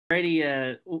Brady,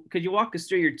 could you walk us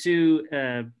through your two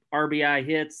RBI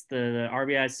hits, the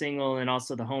RBI single and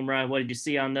also the home run? What did you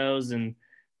see on those, and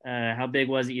how big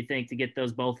was it, you think, to get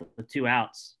those both the two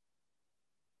outs?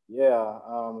 Yeah,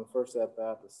 first at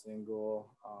bat, the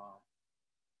single,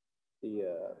 the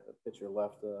pitcher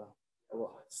left a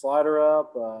slider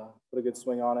up, put a good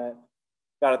swing on it,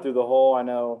 got it through the hole. I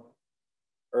know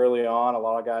early on, a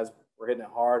lot of guys were hitting it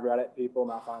hard right at people,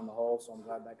 not finding the hole, so I'm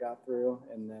glad that got through.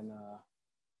 And then,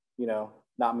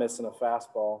 not missing a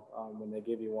fastball when they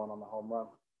give you one on the home run.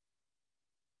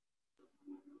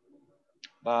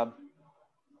 Bob?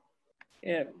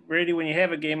 Yeah, Brady, when you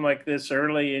have a game like this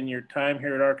early in your time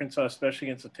here at Arkansas, especially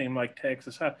against a team like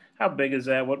Texas, how big is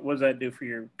that? What does that do for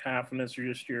your confidence or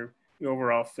just your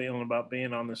overall feeling about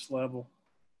being on this level?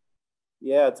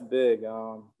 Yeah, it's big.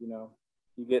 You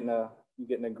get in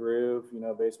a groove.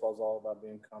 Baseball's all about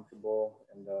being comfortable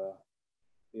and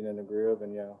being in a groove,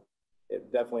 and it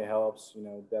definitely helps.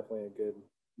 Definitely a good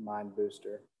mind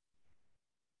booster.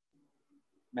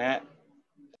 Matt?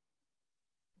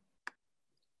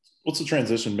 What's the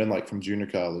transition been like from junior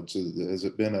college? Has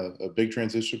it been a big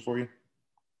transition for you?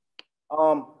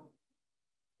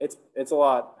 It's a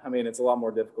lot. I mean, it's a lot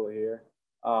more difficult here.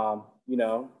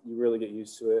 You really get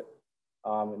used to it.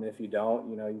 And if you don't,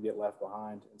 you get left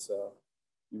behind. And so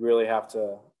you really have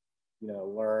to,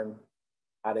 learn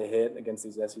how to hit against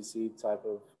these SEC type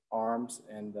of arms.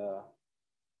 And,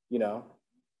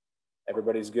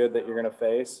 everybody's good that you're going to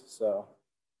face. So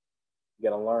you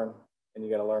got to learn, and you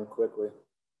got to learn quickly.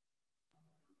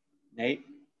 Nate?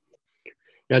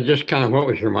 Yeah, just kind of what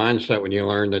was your mindset when you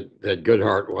learned that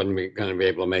Goodhart wasn't going to be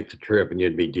able to make the trip and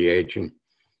you'd be DHing?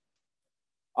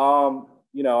 I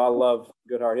love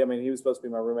Goodhart. I mean, he was supposed to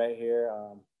be my roommate here.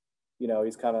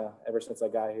 He's kind of, ever since I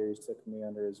got here, he's taken me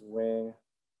under his wing.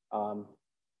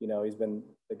 He's been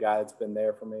the guy that's been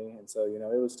there for me. And so,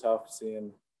 it was tough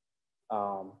seeing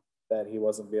that he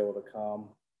wasn't be able to come.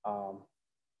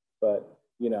 But,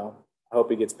 I hope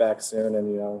he gets back soon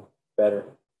and, better.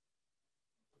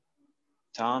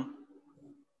 Tom?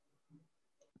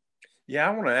 Yeah,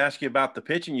 I want to ask you about the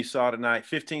pitching you saw tonight.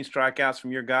 15 strikeouts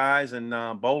from your guys, and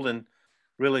Bolden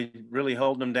really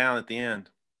holding them down at the end.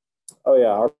 Oh, yeah.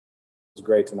 Our was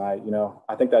great tonight.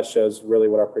 I think that shows really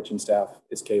what our pitching staff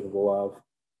is capable of.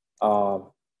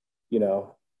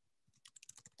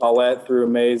 Paulette threw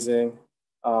amazing.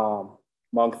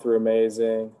 Monk threw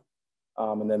amazing.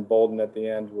 And then Bolden at the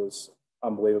end was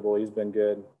unbelievable. He's been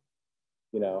good,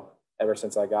 ever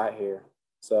since I got here.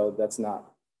 So that's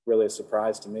not really a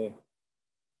surprise to me.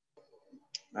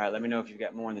 All right, let me know if you've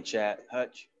got more in the chat.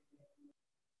 Hutch?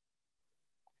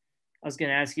 I was going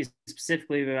to ask you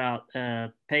specifically about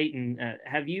Peyton.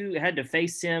 Have you had to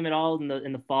face him at all in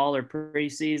the fall or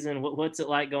preseason? What's it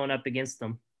like going up against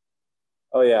them?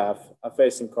 Oh yeah, I've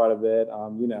faced him quite a bit.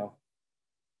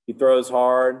 He throws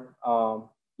hard.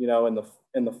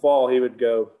 In the fall he would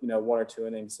go, 1 or 2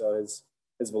 innings, so his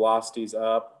velocity's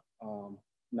up,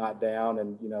 not down,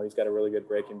 and he's got a really good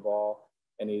breaking ball,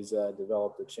 and he's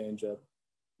developed a changeup,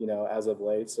 as of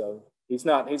late. So he's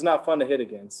not fun to hit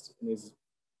against, and he's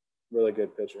really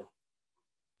good pitcher.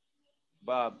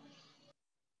 Bob?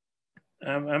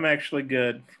 I'm actually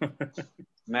good. Hey,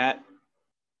 Matt?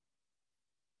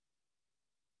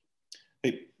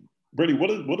 Brady, what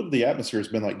have the atmosphere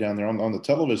been like down there on the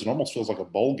television? It almost feels like a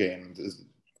bowl game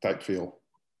type feel.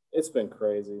 It's been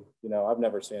crazy. I've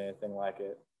never seen anything like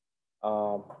it.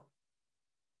 I've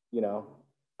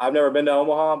never been to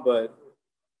Omaha, but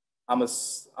I'm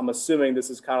assuming this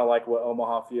is kind of like what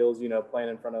Omaha feels, playing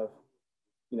in front of,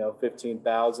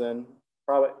 15,000.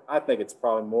 Probably, I think it's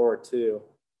probably more too.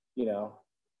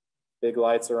 Big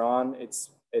lights are on. It's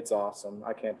awesome.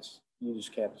 You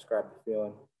just can't describe the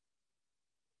feeling.